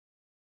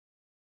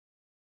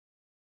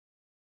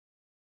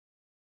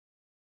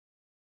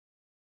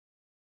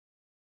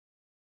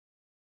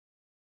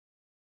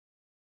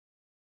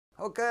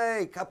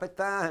Okay,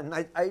 Capitan,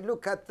 I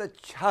look at the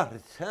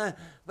chart,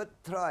 but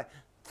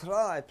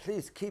try,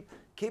 please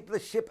keep the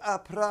ship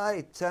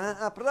upright,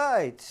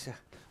 upright.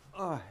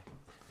 Oh,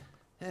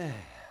 eh.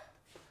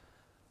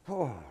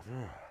 Oh,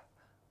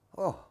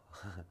 oh,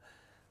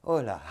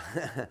 hola,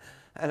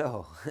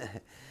 hello.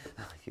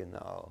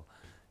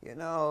 You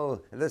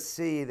know, the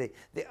sea,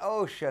 the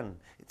ocean,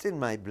 it's in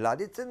my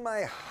blood, it's in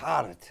my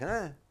heart,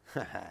 huh?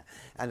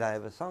 And I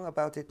have a song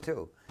about it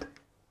too.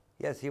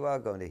 Yes, you are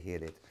going to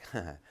hear it.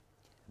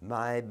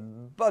 My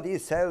body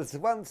cells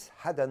once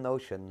had a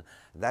notion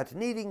that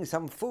needing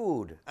some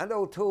food, and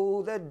oh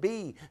too, there'd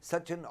be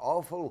such an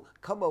awful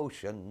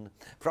commotion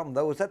from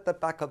those at the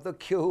back of the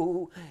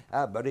queue.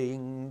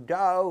 Bring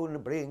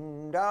down,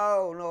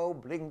 oh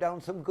bring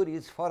down some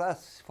goodies for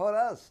us.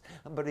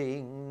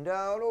 Bring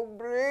down, oh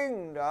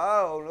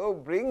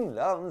bring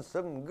down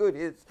some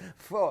goodies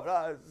for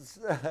us.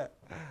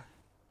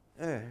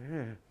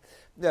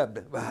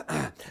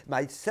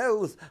 My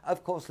cells,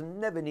 of course,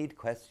 never need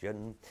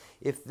question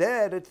if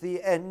they're at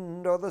the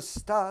end or the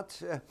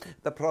start.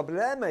 The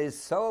problem is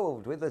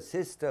solved with a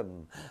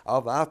system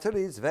of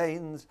arteries,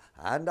 veins,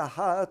 and a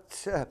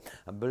heart.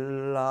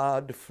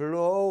 Blood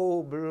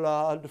flow,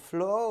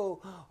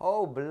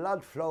 oh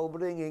blood flow,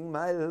 bringing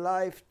my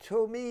life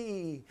to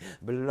me.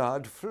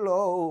 Blood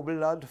flow,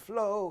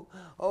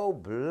 oh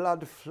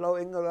blood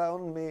flowing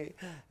around me.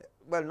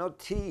 Well, not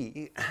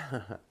tea.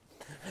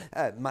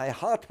 My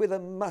heart with a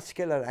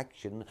muscular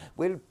action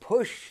will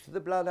push the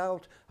blood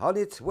out on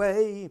its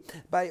way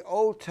by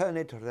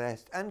alternate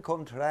rest and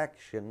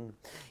contraction.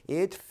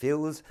 It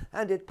fills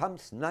and it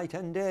pumps night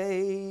and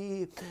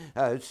day.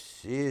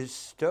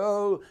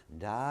 Systole,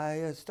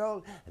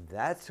 diastole,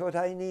 that's what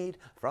I need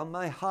from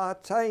my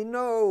heart, I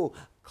know.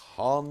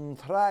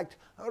 Contract,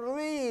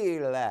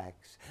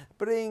 relax,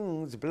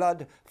 brings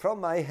blood from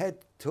my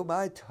head to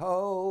my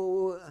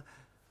toe.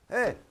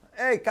 Hey,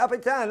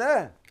 Capitan,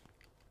 eh?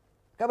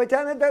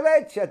 Capitana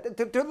derecha,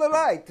 to the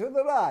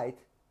right.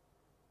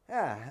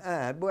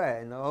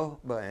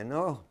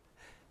 Bueno.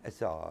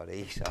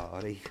 Sorry.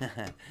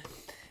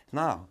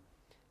 Now,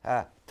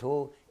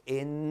 to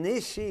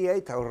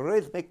initiate a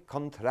rhythmic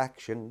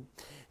contraction,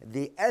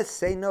 the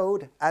SA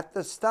node at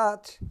the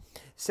start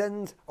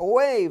sends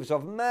waves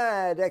of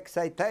mad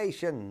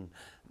excitation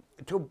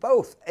to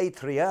both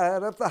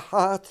atria of the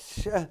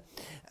heart,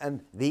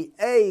 and the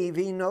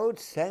AV node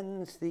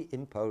sends the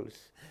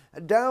impulse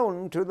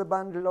down to the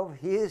bundle of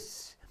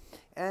His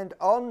and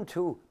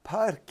onto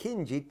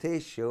Perkins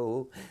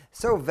tissue,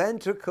 so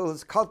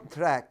ventricles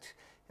contract,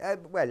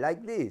 well,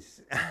 like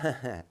this.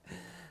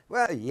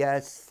 Well,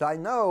 yes, I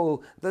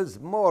know there's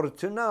more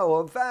to know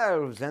of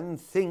valves and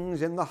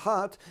things in the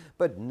heart,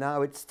 but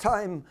now it's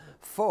time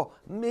for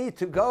me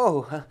to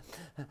go,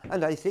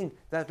 and I think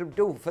that'll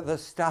do for the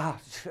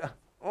start.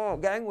 Oh,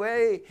 gang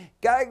away,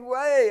 gang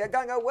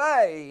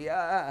away.